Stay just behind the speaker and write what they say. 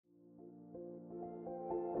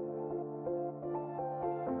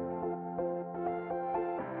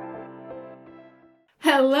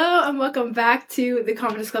Hello and welcome back to the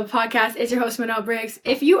Confidence Club podcast. It's your host, Manel Briggs.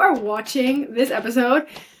 If you are watching this episode,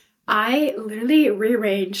 I literally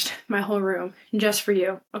rearranged my whole room just for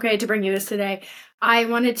you, okay, to bring you this today. I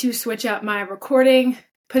wanted to switch up my recording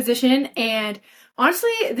position, and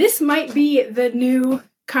honestly, this might be the new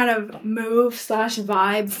kind of move /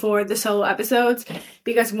 vibe for the solo episodes,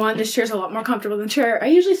 because one, this chair is a lot more comfortable than the chair I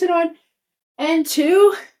usually sit on, and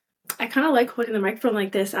two, I kind of like holding the microphone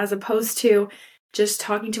like this as opposed to just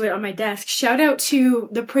talking to it on my desk. Shout out to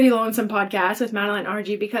the Pretty Lonesome podcast with Madeline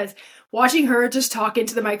RG, because watching her just talk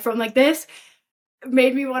into the microphone like this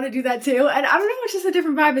made me want to do that too. And I don't know, it's just a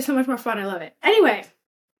different vibe. It's so much more fun. I love it. Anyway,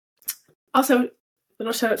 also,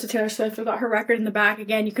 little shout out to Taylor Swift. I've got her record in the back.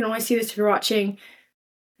 Again, you can only see this if you're watching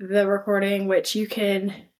the recording, which you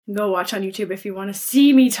can go watch on YouTube if you want to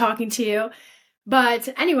see me talking to you. But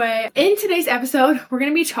anyway, in today's episode, we're going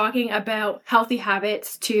to be talking about healthy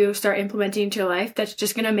habits to start implementing into your life that's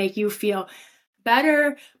just going to make you feel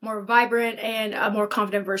better, more vibrant, and a more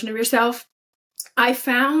confident version of yourself. I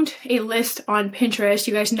found a list on Pinterest.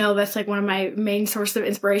 You guys know that's like one of my main sources of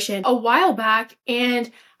inspiration a while back. And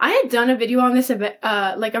I had done a video on this a bit,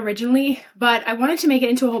 originally, but I wanted to make it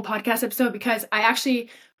into a whole podcast episode because I actually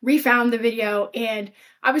refound the video and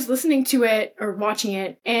I was listening to it or watching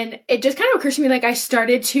it, and it just kind of occurred to me, like, I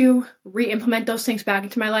started to re-implement those things back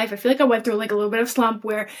into my life. I feel like I went through like a little bit of slump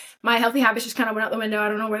where my healthy habits just kind of went out the window. I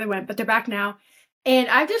don't know where they went, but they're back now. And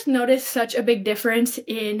I've just noticed such a big difference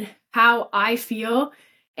in how I feel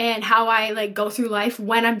and how I like go through life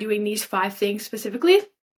when I'm doing these 5 things specifically.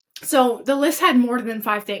 So the list had more than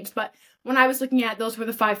 5 things, but when I was looking at, those were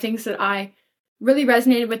the 5 things that I really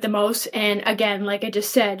resonated with the most. And again, like I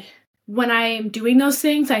just said, when I'm doing those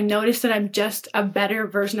things, I notice that I'm just a better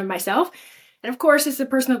version of myself. And of course, it's a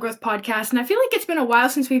personal growth podcast, and I feel like it's been a while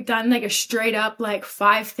since we've done like a straight up like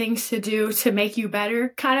 5 things to do to make you better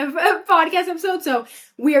kind of a podcast episode. So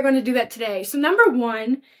we are going to do that today. So number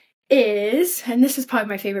 1 is, and this is probably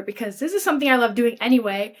my favorite because this is something I love doing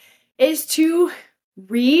anyway, is to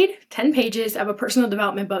read 10 pages of a personal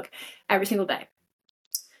development book every single day.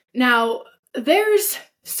 Now, there's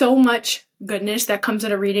so much goodness that comes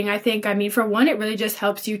out of reading, I think. I mean, for one, it really just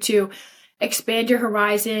helps you to expand your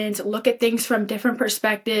horizons, look at things from different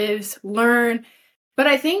perspectives, learn. But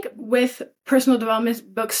I think with personal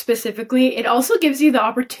development books specifically, it also gives you the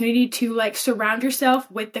opportunity to like surround yourself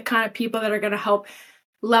with the kind of people that are going to help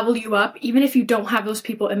level you up, even if you don't have those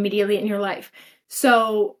people immediately in your life.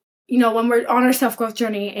 So, you know, when we're on our self-growth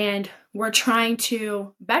journey and we're trying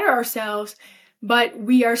to better ourselves, but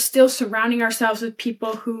we are still surrounding ourselves with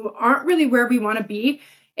people who aren't really where we want to be,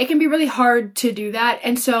 it can be really hard to do that.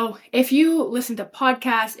 And so if you listen to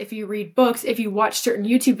podcasts, if you read books, if you watch certain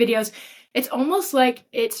YouTube videos, it's almost like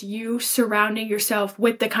it's you surrounding yourself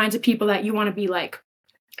with the kinds of people that you want to be like.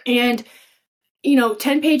 And, you know,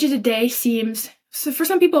 10 pages a day seems, so for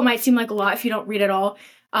some people it might seem like a lot if you don't read at all.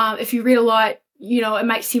 If you read a lot, you know, it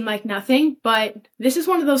might seem like nothing, but this is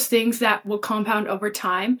one of those things that will compound over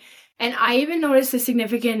time. And I even noticed a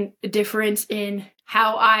significant difference in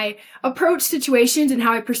how I approach situations and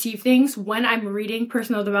how I perceive things when I'm reading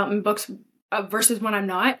personal development books versus when I'm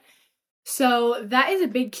not. So that is a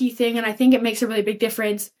big key thing, and I think it makes a really big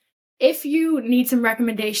difference. If you need some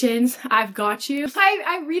recommendations, I've got you.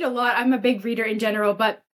 I read a lot. I'm a big reader in general,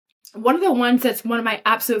 but one of the ones that's one of my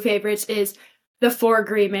absolute favorites is The 4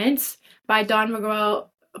 Agreements by Don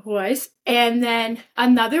Miguel Ruiz. And then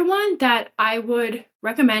another one that I would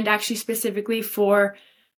recommend actually specifically for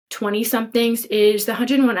 20-somethings is The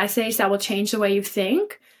 101 Essays That Will Change the Way You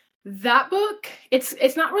Think. That book,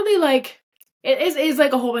 it's not really like, it is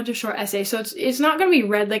like a whole bunch of short essays, so it's not going to be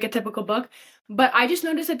read like a typical book, but I just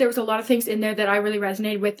noticed that there was a lot of things in there that I really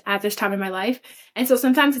resonated with at this time in my life. And so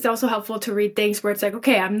sometimes it's also helpful to read things where it's like,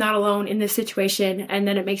 okay, I'm not alone in this situation, and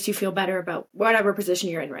then it makes you feel better about whatever position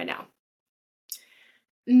you're in right now.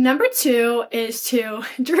 Number 2 is to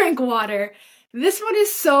drink water. This one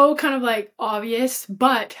is so kind of like obvious,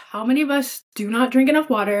 but how many of us do not drink enough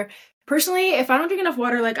water? Personally, if I don't drink enough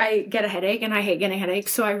water, like I get a headache, and I hate getting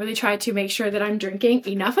headaches. So I really try to make sure that I'm drinking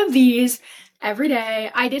enough of these every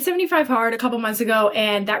day. I did 75 hard a couple months ago,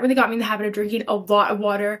 and that really got me in the habit of drinking a lot of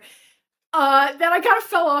water. Then I kind of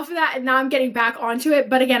fell off of that, and now I'm getting back onto it.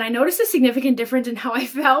 But again, I noticed a significant difference in how I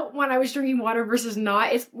felt when I was drinking water versus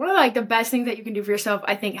not. It's one of like the best things that you can do for yourself,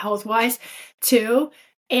 I think, health-wise too.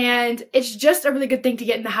 And it's just a really good thing to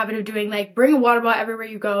get in the habit of doing. Like, bring a water bottle everywhere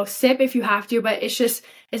you go, sip if you have to, but it's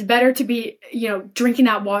better to be, you know, drinking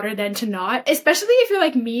that water than to not, especially if you're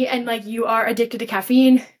like me and like you are addicted to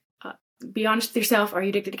caffeine. be honest with yourself. Are you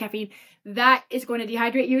addicted to caffeine? That is going to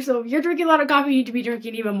dehydrate you. So if you're drinking a lot of coffee, you need to be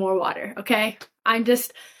drinking even more water, okay? I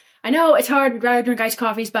know it's hard. We'd rather drink iced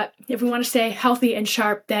coffees, but if we want to stay healthy and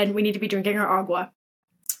sharp, then we need to be drinking our agua.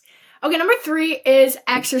 Okay, number 3 is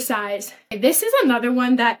exercise. This is another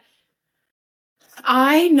one that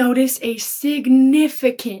I notice a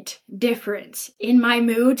significant difference in my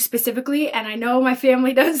mood specifically, and I know my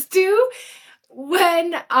family does too,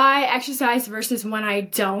 when I exercise versus when I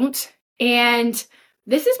don't. And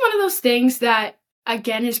this is one of those things that,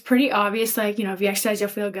 again, is pretty obvious. Like, if you exercise, you'll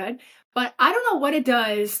feel good. But I don't know what it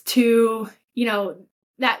does to,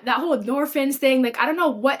 that whole endorphins thing. Like, I don't know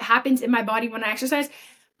what happens in my body when I exercise,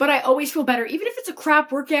 but I always feel better. Even if it's a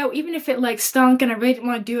crap workout, even if it like stunk and I really didn't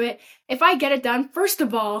want to do it, if I get it done, first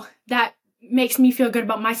of all, that makes me feel good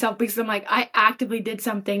about myself because I'm like, I actively did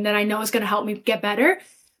something that I know is going to help me get better.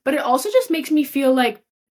 But it also just makes me feel like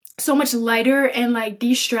so much lighter and like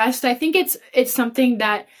de-stressed. I think it's something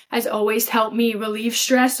that has always helped me relieve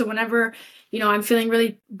stress. So whenever, I'm feeling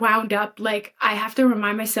really wound up, like I have to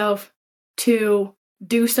remind myself to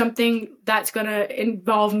do something that's going to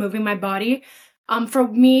involve moving my body. For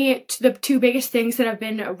me, the 2 biggest things that have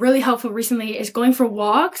been really helpful recently is going for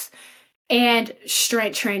walks and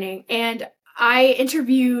strength training. And I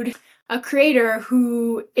interviewed a creator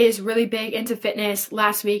who is really big into fitness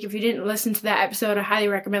last week. If you didn't listen to that episode, I highly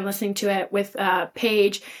recommend listening to it with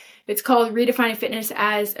Paige. It's called Redefining Fitness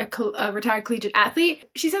as a Retired Collegiate Athlete.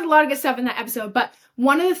 She said a lot of good stuff in that episode, but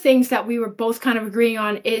one of the things that we were both kind of agreeing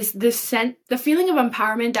on is the feeling of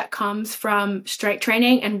empowerment that comes from strength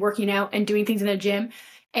training and working out and doing things in the gym.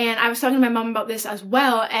 And I was talking to my mom about this as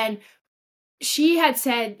well, and she had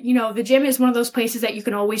said, the gym is one of those places that you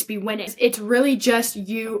can always be winning. It's really just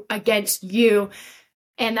you against you.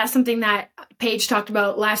 And that's something that Paige talked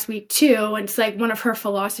about last week too. And it's like one of her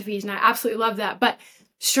philosophies, and I absolutely love that. But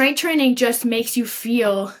strength training just makes you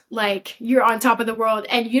feel like you're on top of the world,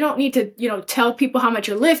 and you don't need to, tell people how much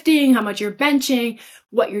you're lifting, how much you're benching,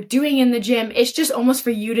 what you're doing in the gym. It's just almost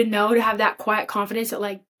for you to know, to have that quiet confidence that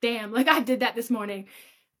like, damn, like I did that this morning.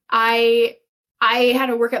 I had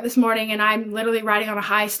a workout this morning and I'm literally riding on a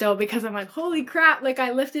high still because I'm like, holy crap, like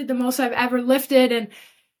I lifted the most I've ever lifted. And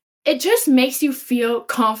it just makes you feel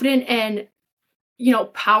confident and,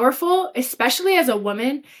 powerful, especially as a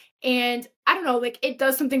woman. And I don't know, like it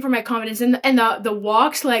does something for my confidence. And the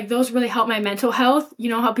walks, like those really help my mental health. You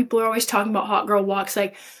know how people are always talking about hot girl walks,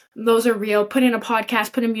 like those are real. Put in a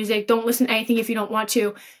podcast, put in music, don't listen to anything if you don't want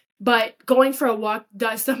to. But going for a walk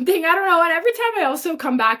does something, I don't know. And every time I also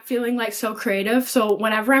come back feeling like so creative. So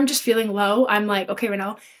whenever I'm just feeling low, I'm like, okay,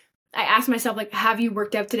 Renelle, I ask myself, like, have you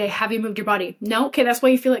worked out today? Have you moved your body? No? Okay, that's why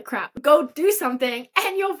you feel like crap. Go do something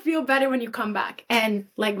and you'll feel better when you come back. And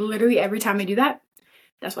like literally every time I do that,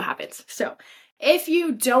 that's what happens. So if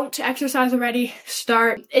you don't exercise already,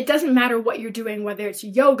 start. It doesn't matter what you're doing, whether it's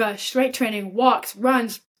yoga, strength training, walks,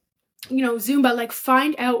 runs, Zumba, like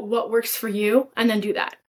find out what works for you and then do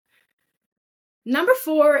that. Number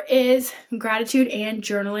 4 is gratitude and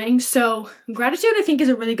journaling. So gratitude, I think, is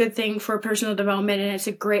a really good thing for personal development, and it's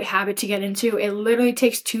a great habit to get into. It literally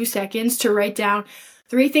takes 2 seconds to write down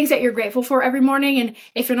 3 things that you're grateful for every morning. And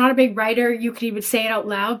if you're not a big writer, you could even say it out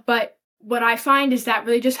loud. But what I find is that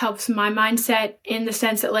really just helps my mindset in the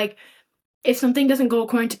sense that, like, if something doesn't go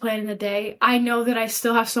according to plan in the day, I know that I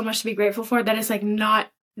still have so much to be grateful for that it's like not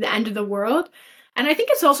the end of the world. And I think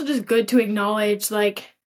it's also just good to acknowledge,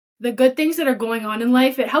 like, the good things that are going on in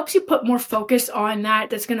life. It helps you put more focus on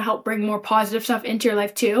that. That's going to help bring more positive stuff into your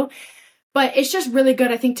life too. But it's just really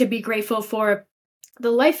good, I think, to be grateful for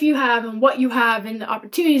the life you have and what you have and the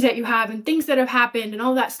opportunities that you have and things that have happened and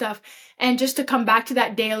all that stuff. And just to come back to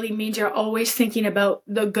that daily means you're always thinking about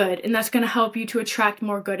the good, and that's going to help you to attract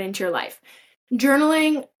more good into your life.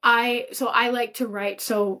 Journaling, I like to write,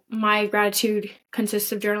 so my gratitude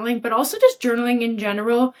consists of journaling, but also just journaling in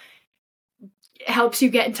general helps you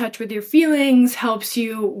get in touch with your feelings, helps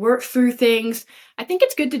you work through things. I think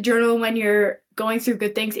it's good to journal when you're going through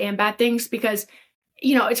good things and bad things because,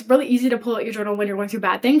 it's really easy to pull out your journal when you're going through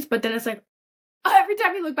bad things, but then it's like, every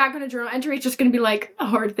time you look back on a journal entry, it's just going to be like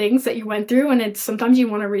hard things that you went through, and it's sometimes you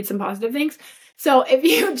want to read some positive things. So if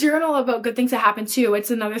you journal about good things that happen too, it's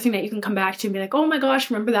another thing that you can come back to and be like, oh my gosh,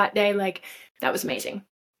 remember that day? Like, that was amazing.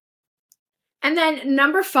 And then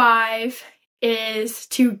number 5 is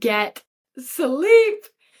to get sleep.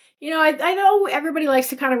 I know everybody likes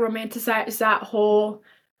to kind of romanticize that whole,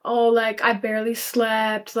 like, I barely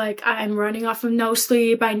slept, like, I'm running off of no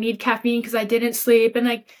sleep, I need caffeine because I didn't sleep. And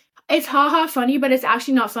like, it's haha funny, but it's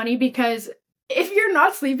actually not funny because if you're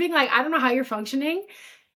not sleeping, like, I don't know how you're functioning.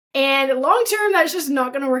 And long term, that's just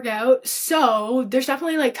not going to work out. So there's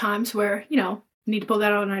definitely like times where, you know, need to pull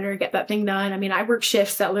that all-nighter, get that thing done. I mean, I work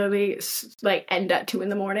shifts that literally like end at 2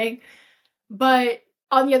 a.m. But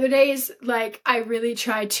on the other days, like I really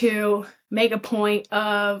try to make a point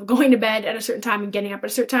of going to bed at a certain time and getting up at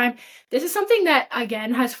a certain time. This is something that,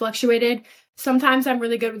 again, has fluctuated. Sometimes I'm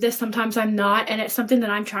really good with this, sometimes I'm not. And it's something that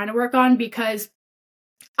I'm trying to work on because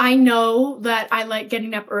I know that I like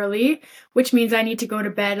getting up early, which means I need to go to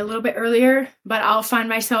bed a little bit earlier, but I'll find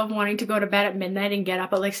myself wanting to go to bed at midnight and get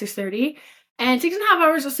up at like 6:30. And 6.5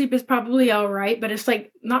 hours of sleep is probably all right, but it's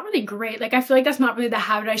like not really great. Like I feel like that's not really the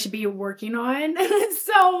habit I should be working on.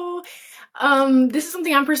 So this is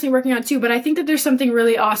something I'm personally working on too, but I think that there's something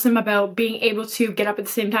really awesome about being able to get up at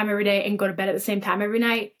the same time every day and go to bed at the same time every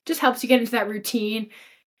night. Just helps you get into that routine.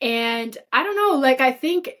 And I don't know, like I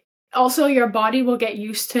think also your body will get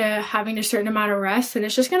used to having a certain amount of rest, and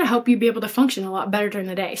it's just going to help you be able to function a lot better during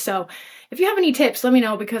the day. So if you have any tips, let me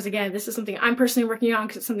know, because again, this is something I'm personally working on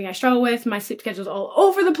because it's something I struggle with. My sleep schedule is all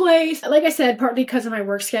over the place. Like I said, partly because of my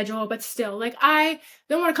work schedule, but still, like I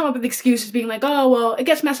don't want to come up with excuses being like, oh, well, it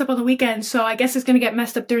gets messed up on the weekend, so I guess it's going to get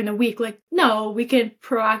messed up during the week. Like, no, we can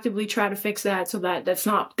proactively try to fix that so that that's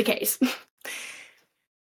not the case.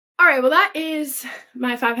 All right, well, that is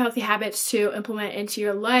my 5 healthy habits to implement into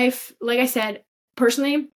your life. Like I said,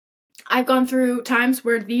 personally, I've gone through times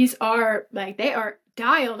where these are like, they are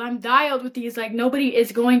dialed. I'm dialed with these. Like, nobody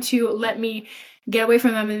is going to let me get away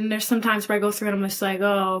from them. And there's some times where I go through and I'm just like,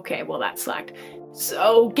 oh, okay, well, that slacked.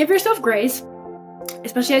 So give yourself grace,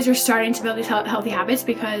 especially as you're starting to build these healthy habits,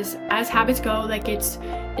 because as habits go, like it's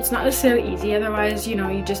not necessarily easy. Otherwise, you know,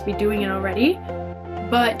 you'd just be doing it already.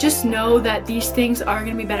 But just know that these things are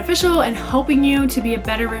going to be beneficial and helping you to be a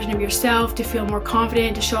better version of yourself, to feel more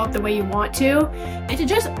confident, to show up the way you want to, and to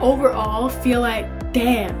just overall feel like,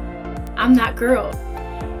 damn, I'm that girl.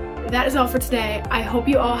 That is all for today. I hope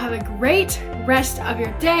you all have a great rest of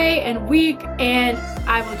your day and week, and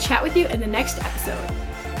I will chat with you in the next episode.